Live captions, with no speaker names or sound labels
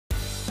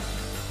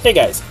Hey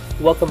guys,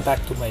 welcome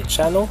back to my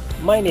channel.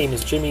 My name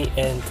is Jimmy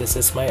and this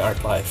is my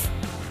art life.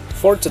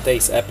 For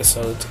today's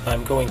episode,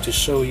 I'm going to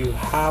show you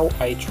how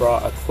I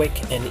draw a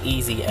quick and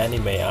easy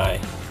anime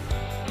eye.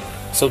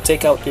 So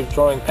take out your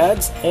drawing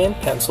pads and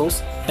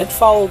pencils and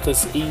follow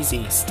this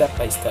easy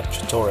step-by-step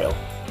tutorial.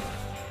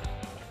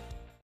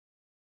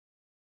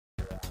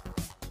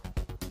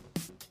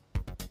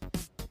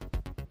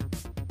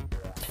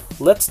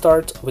 Let's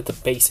start with the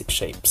basic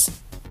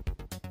shapes.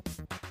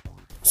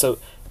 So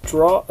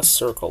draw a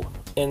circle,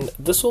 and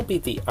this will be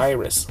the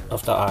iris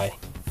of the eye.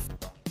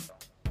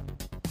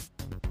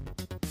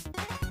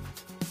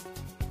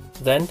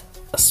 Then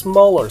a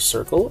smaller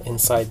circle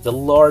inside the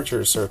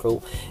larger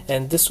circle,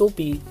 and this will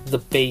be the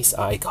base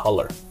eye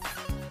color.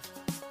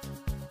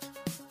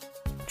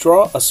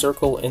 Draw a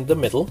circle in the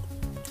middle,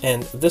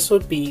 and this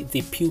would be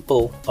the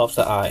pupil of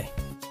the eye.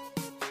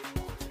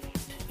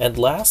 And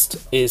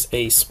last is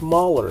a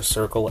smaller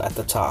circle at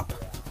the top,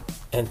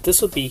 and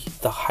this would be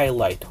the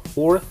highlight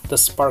or the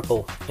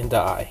sparkle in the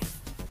eye.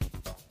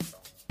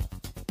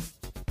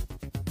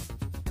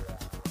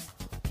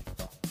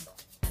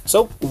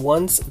 So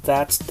once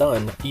that's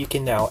done, you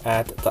can now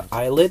add the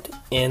eyelid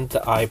and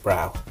the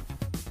eyebrow.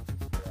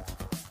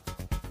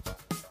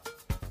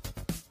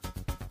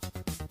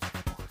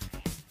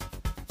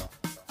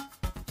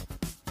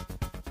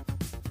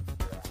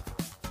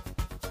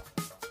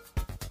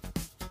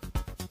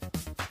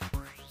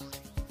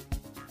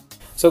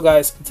 So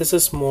guys, this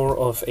is more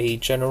of a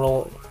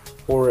general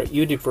or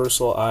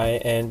universal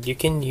eye, and you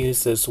can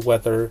use this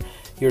whether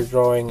you're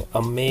drawing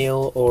a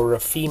male or a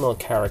female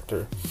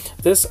character.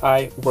 This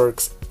eye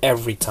works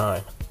every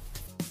time.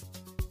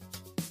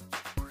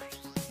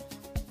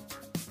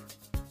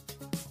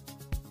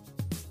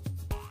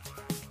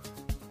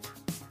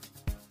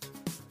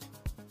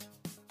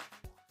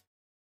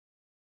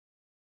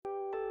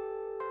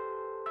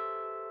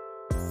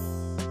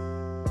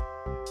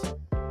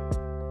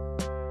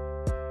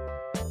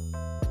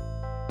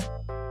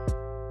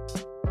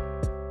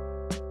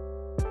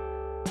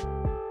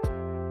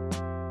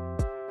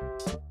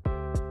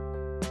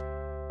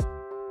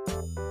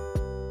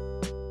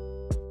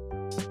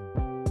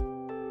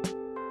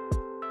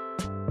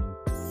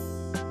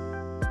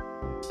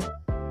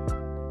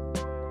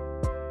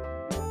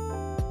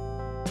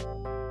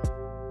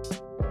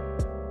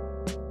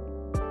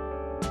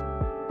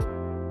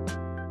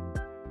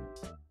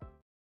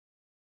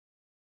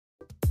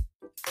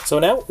 So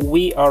now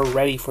we are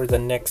ready for the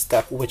next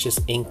step, which is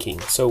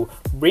inking. So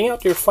bring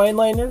out your fine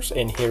liners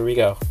and here we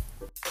go.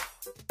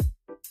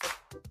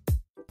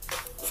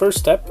 First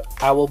step,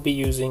 I will be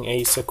using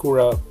a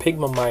Sakura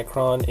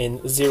Pigmamicron in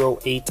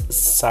 08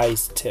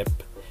 size tip.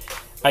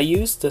 I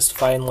use this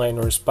fine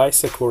liners by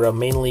Sakura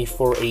mainly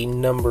for a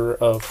number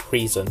of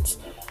reasons.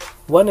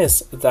 One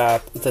is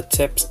that the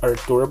tips are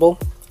durable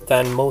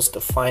than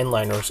most fine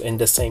liners in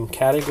the same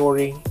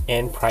category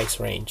and price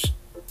range.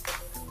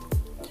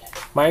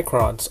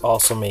 Microns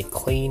also make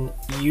clean,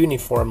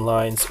 uniform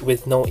lines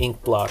with no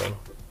ink blotting.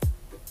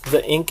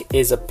 The ink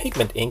is a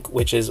pigment ink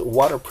which is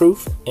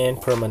waterproof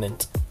and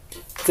permanent.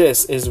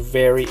 This is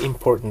very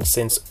important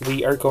since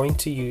we are going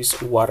to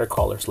use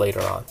watercolors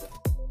later on.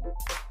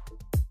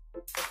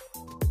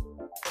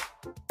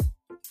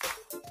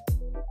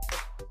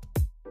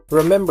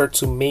 Remember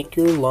to make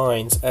your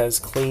lines as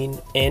clean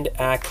and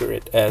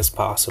accurate as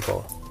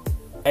possible.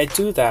 I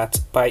do that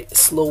by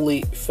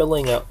slowly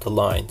filling out the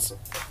lines.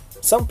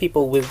 Some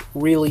people with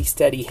really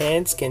steady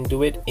hands can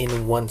do it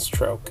in one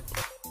stroke.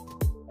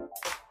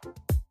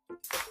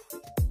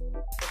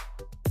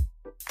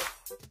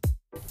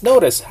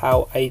 Notice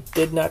how I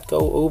did not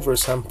go over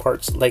some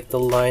parts, like the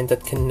line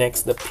that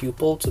connects the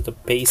pupil to the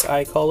base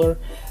eye color.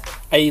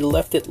 I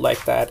left it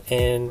like that,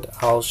 and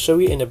I'll show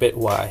you in a bit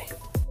why.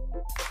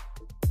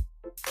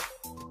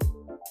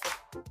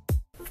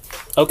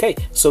 Okay,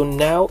 so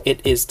now it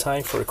is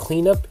time for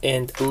cleanup,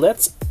 and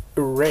let's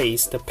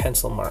erase the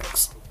pencil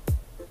marks.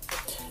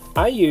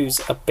 I use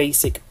a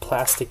basic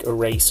plastic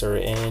eraser,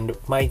 and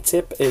my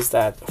tip is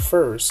that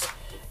first,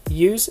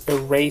 use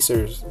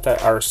erasers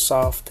that are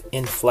soft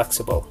and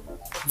flexible.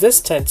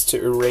 This tends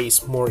to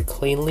erase more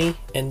cleanly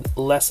and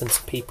lessens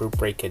paper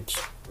breakage.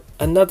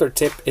 Another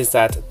tip is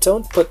that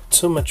don't put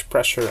too much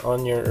pressure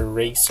on your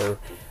eraser,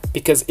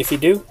 because if you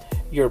do,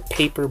 your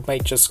paper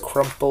might just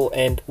crumple,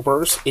 and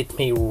worse, it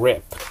may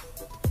rip.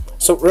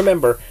 So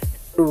remember,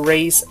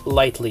 erase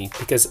lightly,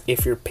 because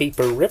if your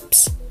paper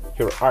rips,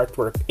 your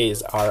artwork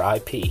is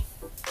RIP.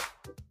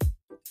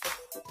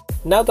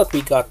 Now that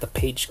we got the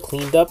page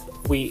cleaned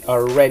up, we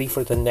are ready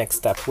for the next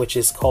step, which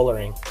is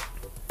coloring.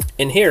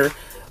 In here,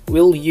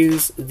 we'll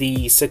use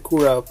the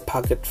Sakura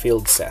Pocket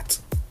Field set.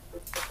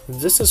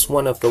 This is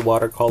one of the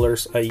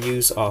watercolors I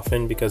use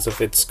often because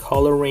of its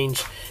color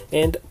range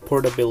and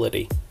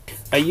portability.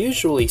 I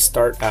usually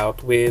start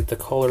out with the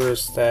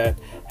colors that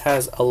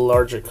has a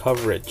larger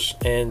coverage,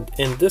 and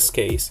in this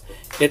case,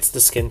 it's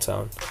the skin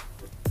tone.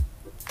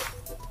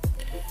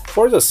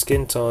 For the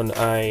skin tone,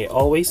 I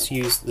always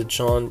use the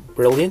John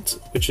Brilliant,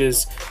 which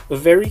is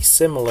very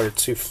similar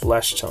to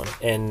flesh tone,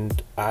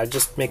 and I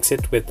just mix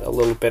it with a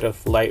little bit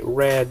of light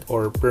red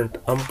or burnt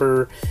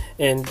umber,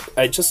 and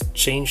I just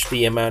change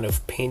the amount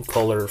of paint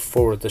color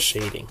for the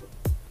shading.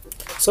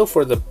 So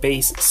for the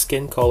base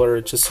skin color,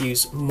 just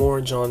use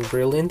more John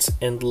Brilliant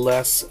and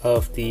less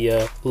of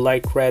the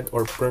light red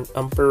or burnt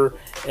umber,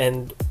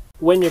 and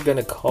when you're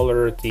gonna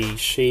color the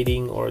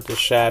shading or the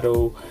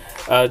shadow,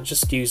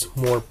 just use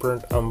more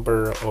burnt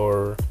umber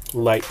or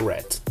light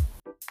red.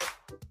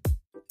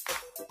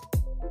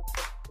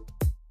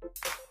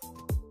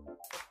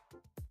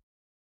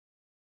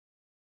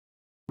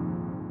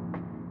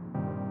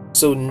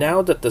 So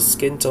now that the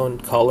skin tone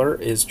color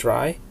is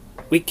dry,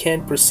 we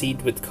can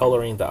proceed with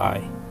coloring the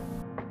eye.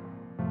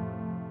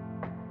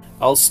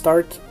 I'll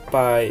start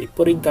by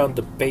putting down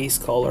the base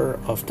color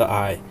of the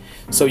eye,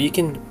 so you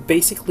can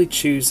basically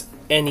choose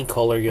any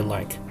color you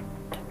like.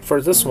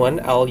 For this one,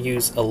 I'll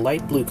use a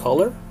light blue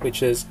color,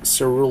 which is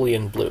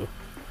cerulean blue.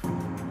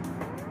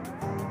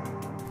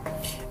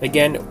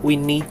 Again, we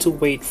need to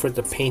wait for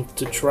the paint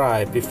to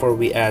dry before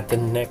we add the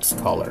next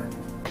color.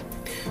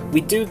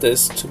 We do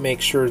this to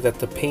make sure that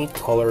the paint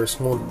colors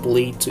won't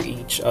bleed to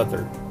each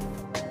other.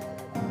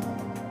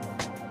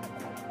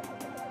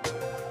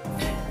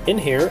 In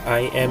here,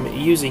 I am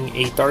using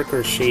a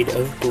darker shade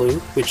of blue,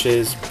 which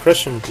is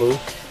Prussian blue,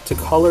 to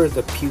color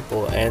the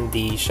pupil and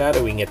the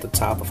shadowing at the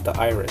top of the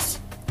iris.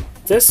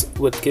 This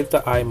would give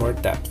the eye more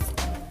depth.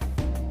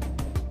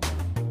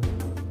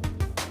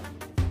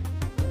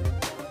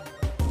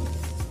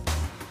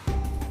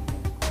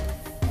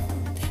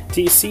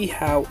 Do you see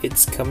how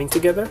it's coming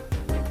together?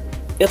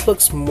 It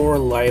looks more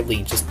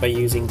lively just by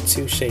using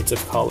 2 shades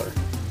of color.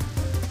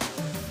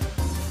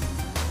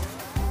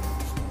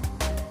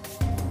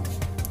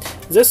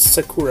 This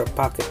Sakura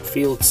Pocket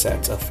Field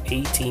set of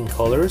 18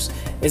 colors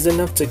is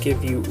enough to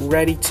give you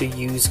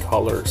ready-to-use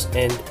colors,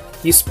 and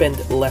you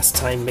spend less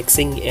time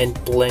mixing and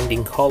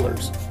blending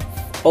colors.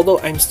 Although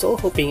I'm still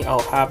hoping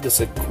I'll have the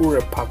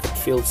Sakura Pocket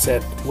Field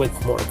set with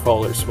more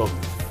colors, well,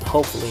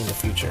 hopefully in the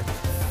future.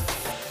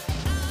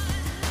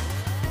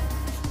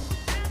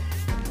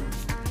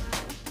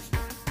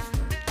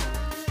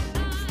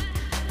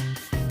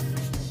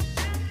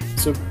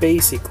 So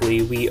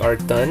basically we are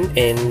done,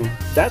 and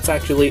that's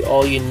actually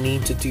all you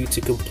need to do to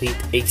complete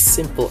a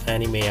simple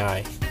anime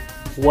eye.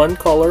 One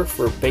color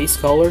for base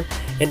color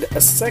and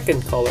a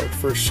second color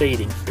for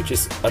shading, which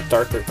is a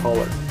darker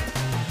color.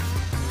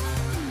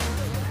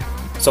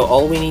 So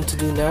all we need to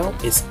do now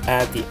is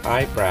add the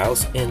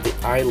eyebrows and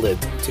the eyelid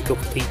to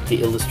complete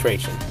the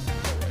illustration.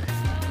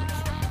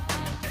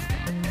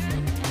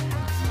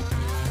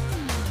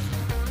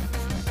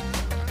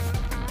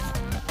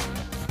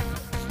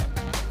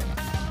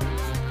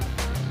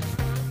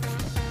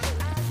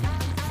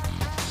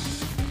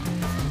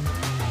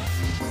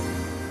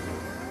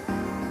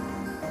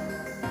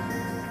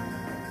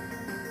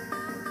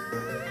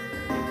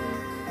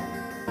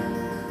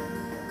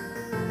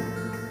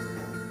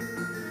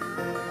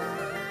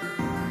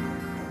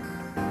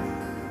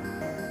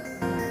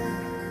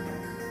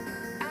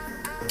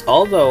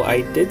 Although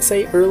I did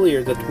say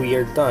earlier that we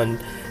are done,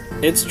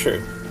 it's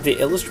true. The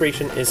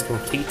illustration is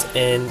complete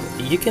and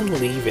you can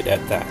leave it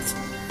at that.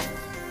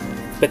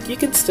 But you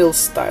can still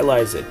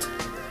stylize it.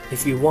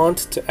 If you want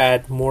to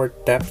add more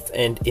depth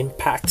and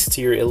impact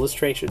to your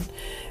illustration,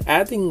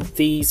 adding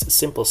these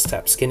simple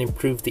steps can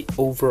improve the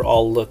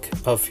overall look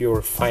of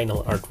your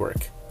final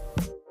artwork.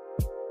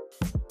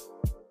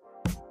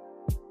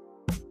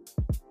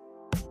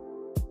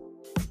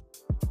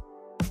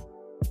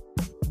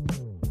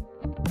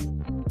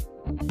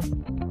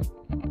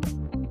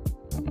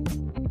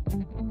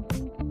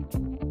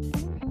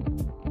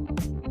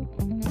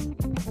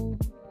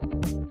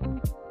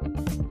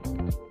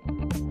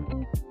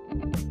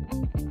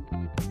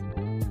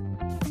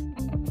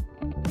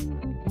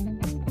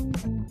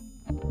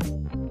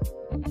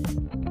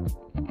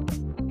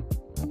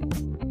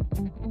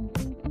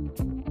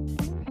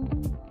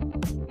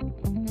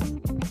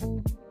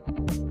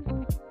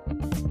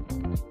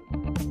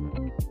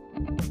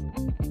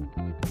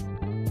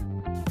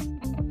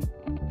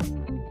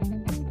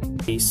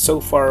 So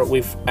far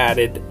we've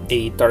added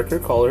a darker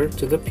color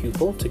to the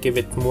pupil to give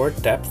it more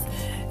depth,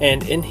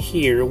 and in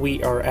here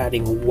we are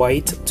adding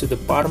white to the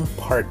bottom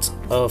part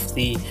of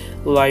the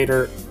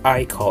lighter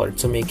eye color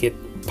to make it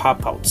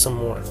pop out some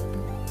more.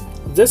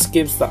 This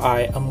gives the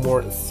eye a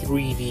more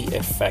 3D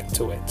effect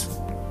to it.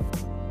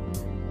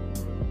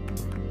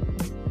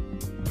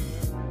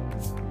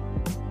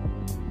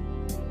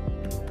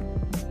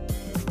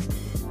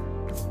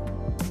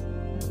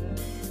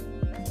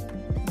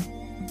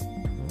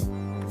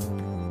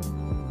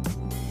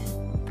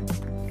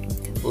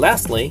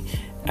 Lastly,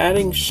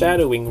 adding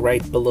shadowing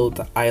right below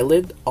the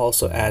eyelid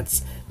also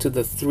adds to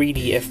the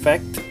 3D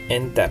effect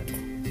and depth.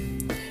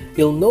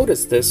 You'll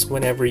notice this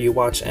whenever you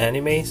watch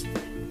animes.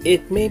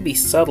 It may be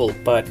subtle,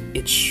 but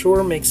it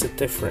sure makes a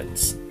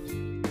difference.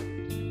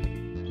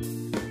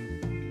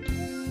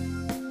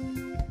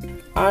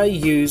 I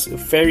use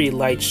very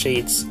light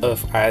shades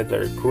of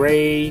either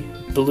gray,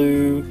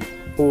 blue,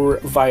 or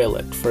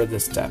violet for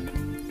this step.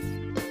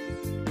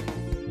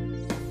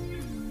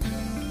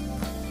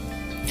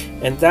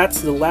 And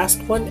that's the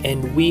last one,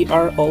 and we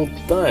are all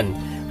done.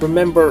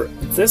 Remember,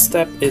 this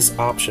step is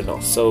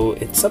optional, so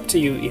it's up to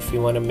you if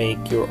you want to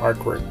make your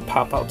artwork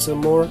pop out some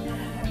more.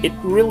 It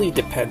really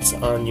depends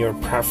on your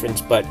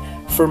preference, but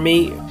for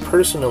me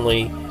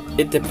personally,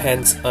 it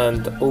depends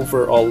on the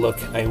overall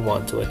look I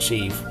want to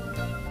achieve.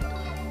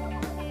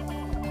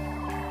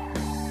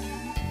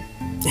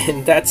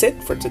 And that's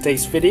it for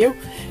today's video,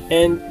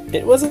 and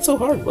it wasn't so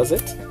hard, was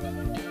it?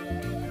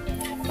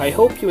 I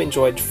hope you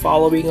enjoyed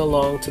following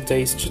along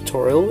today's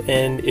tutorial,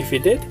 and if you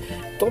did,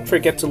 don't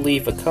forget to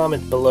leave a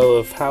comment below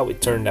of how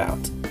it turned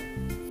out.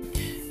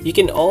 You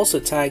can also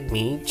tag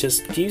me,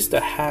 just use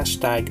the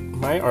hashtag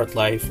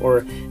MyArtLife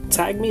or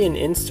tag me on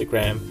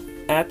Instagram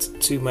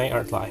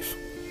 @2MyArtLife.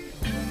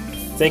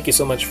 Thank you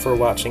so much for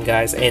watching,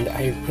 guys, and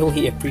I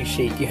really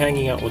appreciate you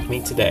hanging out with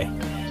me today.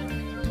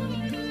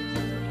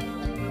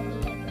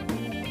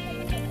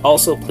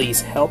 Also,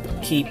 please help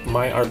keep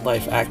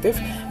MyArtLife active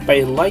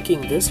by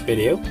liking this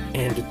video,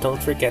 and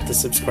don't forget to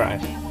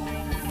subscribe.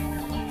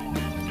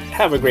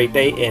 Have a great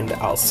day, and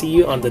I'll see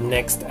you on the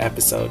next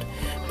episode.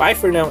 Bye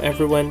for now,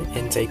 everyone,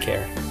 and take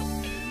care.